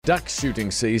Duck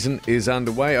shooting season is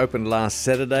underway, opened last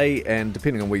Saturday, and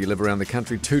depending on where you live around the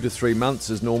country, 2 to 3 months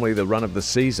is normally the run of the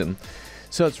season.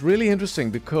 So it's really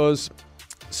interesting because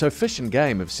Fish and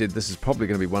Game have said this is probably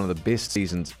going to be one of the best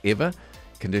seasons ever.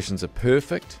 Conditions are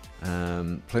perfect,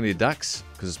 plenty of ducks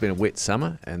because it's been a wet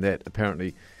summer, and that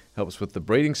apparently helps with the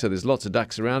breeding. So there's lots of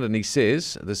ducks around, and he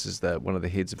says, this is one of the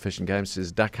heads of Fish and Game, says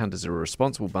duck hunters are a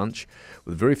responsible bunch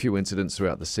with very few incidents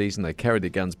throughout the season. They carry their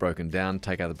guns broken down,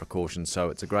 take other precautions, so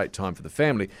it's a great time for the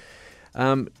family.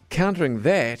 Countering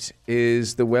that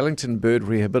is the Wellington Bird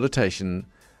Rehabilitation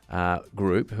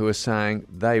group, who are saying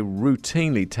they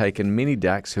routinely take in many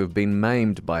ducks who have been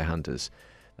maimed by hunters.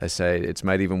 They say it's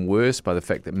made even worse by the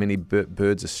fact that many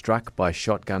birds are struck by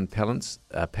shotgun pellets.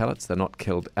 They're not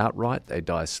killed outright. They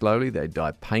die slowly. They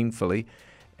die painfully.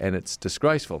 And it's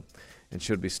disgraceful and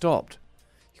should be stopped.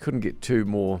 You couldn't get two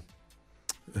more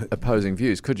opposing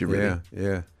views, could you, really?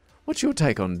 Yeah. What's your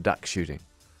take on duck shooting?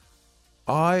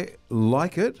 I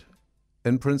like it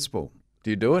in principle. Do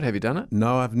you do it? Have you done it?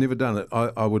 No, I've never done it.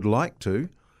 I would like to.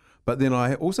 But then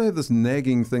I also have this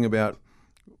nagging thing about,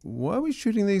 why are we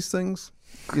shooting these things?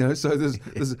 So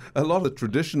there's a lot of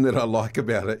tradition that I like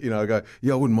about it. I go,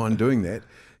 I wouldn't mind doing that,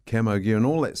 camo gear and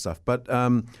all that stuff. But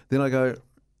then I go,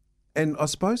 and I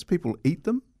suppose people eat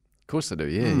them. Of course they do,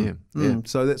 yeah.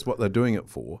 So that's what they're doing it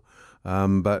for.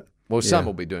 Some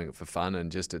will be doing it for fun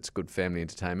and just it's good family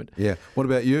entertainment. Yeah. What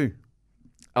about you?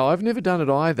 Oh, I've never done it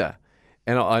either.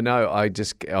 And I know I've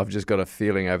just got a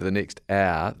feeling over the next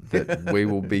hour that we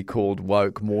will be called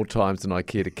woke more times than I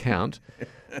care to count.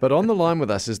 But on the line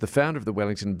with us is the founder of the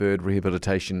Wellington Bird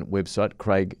Rehabilitation website,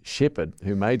 Craig Shepherd,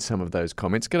 who made some of those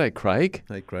comments. G'day, Craig.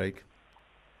 Hey, Craig.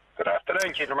 Good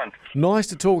afternoon, gentlemen. Nice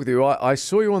to talk with you. I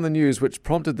saw you on the news, which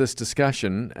prompted this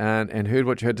discussion, and heard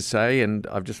what you had to say, and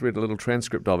I've just read a little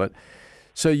transcript of it.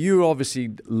 So you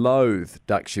obviously loathe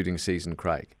duck shooting season,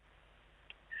 Craig.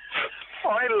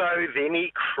 I loathe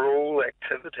any cruel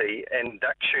activity, and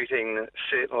duck shooting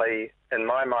certainly, in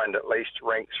my mind at least,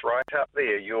 ranks right up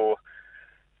there. You're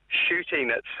shooting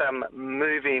at some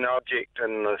moving object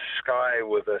in the sky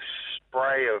with a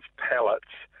spray of pellets,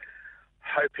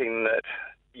 hoping that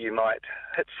you might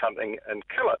hit something and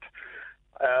kill it.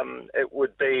 It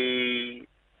would be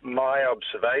my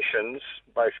observations,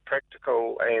 both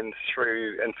practical and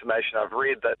through information I've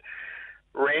read, that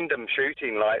random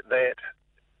shooting like that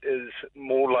is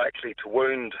more likely to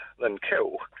wound than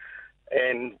kill.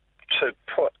 And to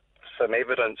put some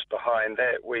evidence behind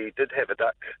that, we did have a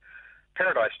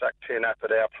paradise duck turn up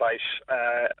at our place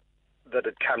that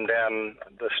had come down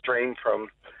the stream from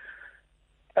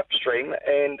upstream,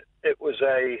 and it was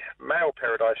a male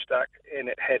paradise duck, and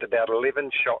it had about 11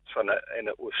 shots in it, and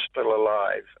it was still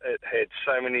alive. It had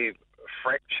so many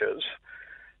fractures,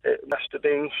 it must have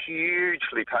been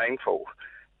hugely painful.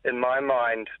 In my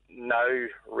mind, no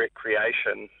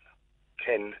recreation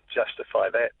can justify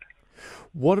that.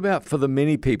 What about for the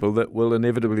many people that will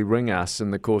inevitably ring us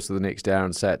in the course of the next hour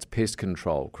and say it's pest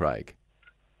control, Craig?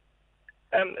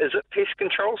 Is it pest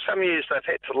control? Some years they've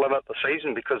had to limit the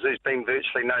season because there's been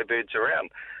virtually no birds around.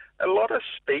 A lot of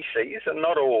species, and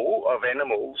not all, of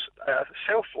animals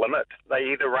self-limit.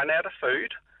 They either run out of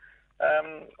food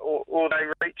or they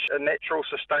reach a natural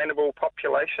sustainable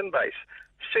population base.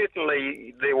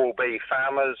 Certainly there will be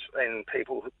farmers and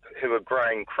people who are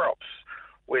growing crops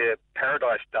where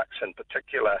paradise ducks in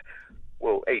particular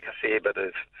will eat a fair bit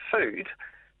of food.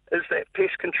 Is that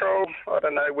pest control? I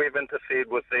don't know. We've interfered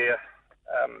with their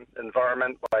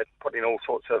environment by putting all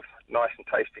sorts of nice and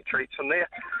tasty treats in there.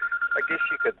 I guess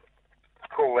you could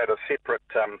call that a separate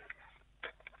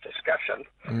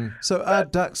discussion. So are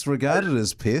ducks regarded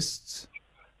as pests?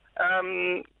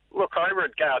 Look, I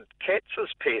regard cats as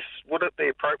pests. Would it be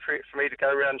appropriate for me to go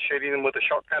around shooting them with a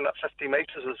shotgun at 50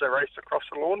 metres as they race across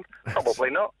the lawn? Probably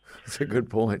not. That's a good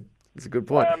point.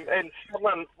 And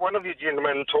one of you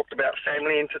gentlemen talked about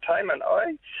family entertainment.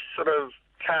 I sort of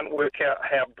can't work out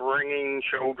how bringing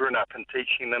children up and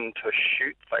teaching them to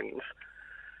shoot things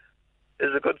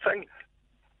is a good thing.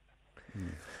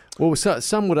 Well, so,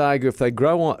 some would argue if they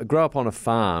grow up on a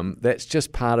farm, that's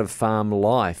just part of farm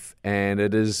life, and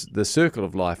it is the circle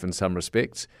of life in some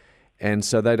respects, and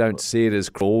so they don't see it as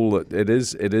cruel. It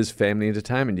is family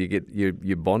entertainment.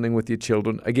 You're bonding with your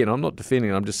children. Again, I'm not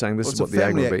defending it. I'm just saying this is what the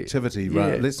argument would be. Family activity,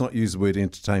 right? Let's not use the word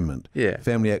entertainment. Yeah,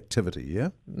 family activity. Yeah.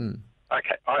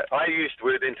 Okay, I used the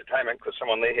word entertainment because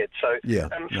someone there had. So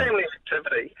family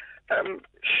activity.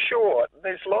 Sure,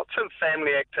 there's lots of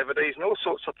family activities and all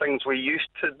sorts of things we used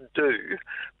to do,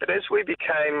 but as we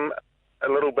became a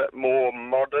little bit more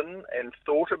modern and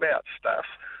thought about stuff,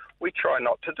 we try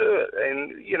not to do it.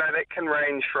 And, that can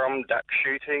range from duck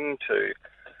shooting to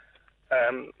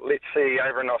Let's see,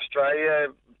 over in Australia,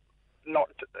 not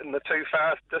in the too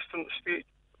far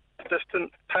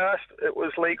distant past, it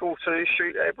was legal to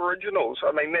shoot Aboriginals.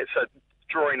 I mean, that's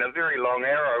drawing a very long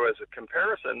arrow as a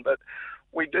comparison, but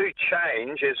we do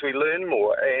change as we learn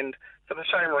more. And for the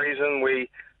same reason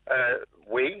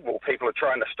people are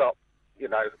trying to stop,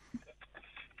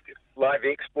 live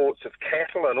exports of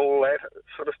cattle and all that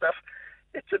sort of stuff.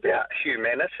 It's about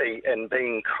humanity and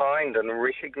being kind and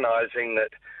recognising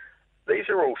that these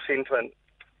are all sentient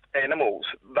animals.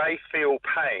 They feel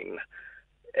pain.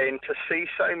 And to see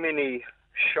so many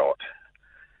shot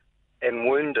and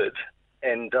wounded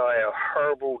and die a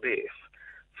horrible death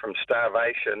from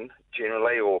starvation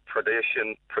generally, or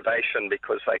predation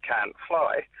because they can't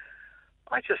fly,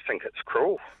 I just think it's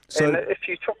cruel. So, and if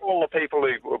you took all the people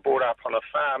who were brought up on a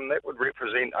farm, that would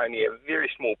represent only a very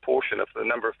small portion of the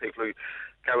number of people who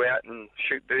go out and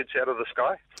shoot birds out of the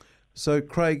sky. So,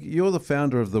 Craig, you're the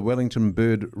founder of the Wellington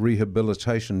Bird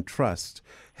Rehabilitation Trust.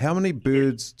 How many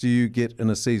birds do you get in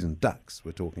a season? Ducks,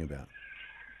 we're talking about.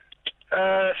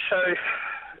 So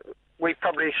we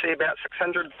probably see about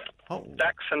 600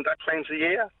 ducks and ducklings a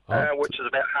year, which is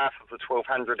about half of the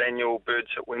 1,200 annual birds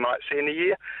that we might see in a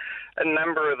year. A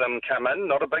number of them come in,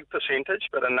 not a big percentage,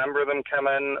 but a number of them come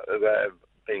in.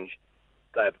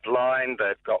 They're blind,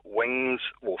 they've got wings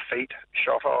or feet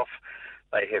shot off,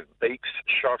 they have beaks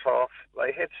shot off,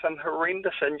 they have some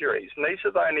horrendous injuries. And these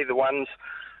are only the ones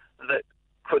that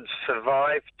could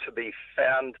survive to be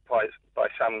found by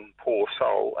some poor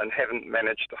soul and haven't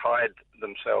managed to hide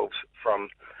themselves from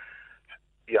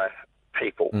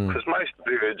people. Because most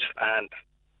birds aren't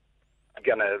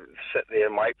going to sit there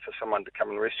and wait for someone to come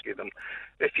and rescue them.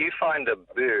 If you find a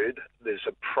bird there's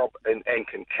a and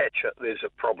can catch it, there's a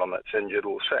problem. It's injured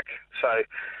or sick. So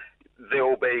there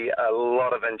will be a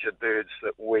lot of injured birds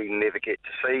that we never get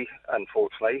to see,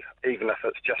 unfortunately, even if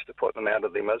it's just to put them out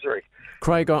of their misery.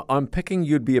 Craig, I'm picking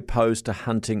you'd be opposed to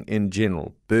hunting in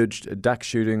general, duck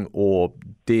shooting or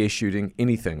deer shooting,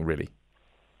 anything really.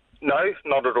 No,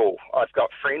 not at all. I've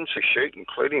got friends who shoot,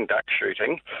 including duck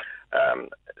shooting.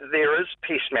 There is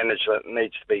pest management that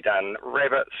needs to be done.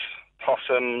 Rabbits,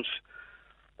 possums,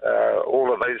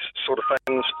 all of those sort of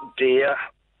things. Deer,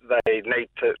 they need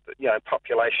to,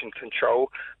 population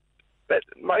control. But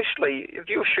mostly, if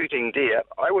you're shooting deer,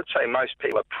 I would say most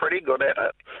people are pretty good at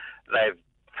it. They've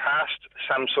passed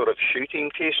some sort of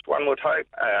shooting test, one would hope,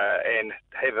 and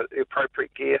have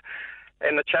appropriate gear.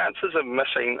 And the chances of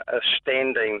missing a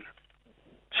standing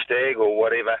stag or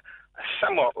whatever are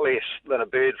somewhat less than a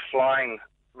bird flying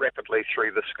rapidly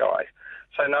through the sky.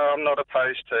 So no, I'm not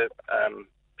opposed to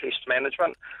pest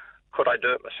management. Could I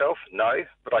do it myself? No,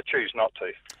 but I choose not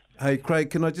to. Hey, Craig,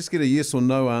 can I just get a yes or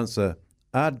no answer?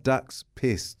 Are ducks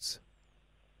pests?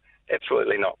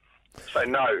 Absolutely not. So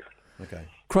no. Okay.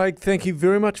 Craig, thank you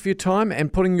very much for your time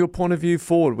and putting your point of view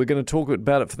forward. We're going to talk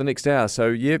about it for the next hour. So,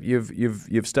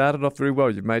 you've started off very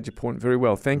well. You've made your point very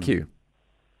well. Thank you.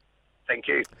 Thank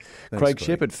you. Thanks, Craig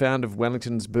Shepherd, founder of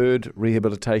Wellington's Bird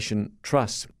Rehabilitation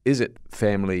Trust. Is it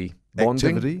family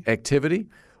bonding activity,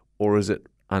 or is it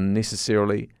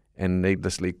unnecessarily and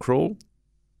needlessly cruel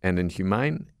and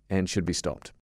inhumane and should be stopped?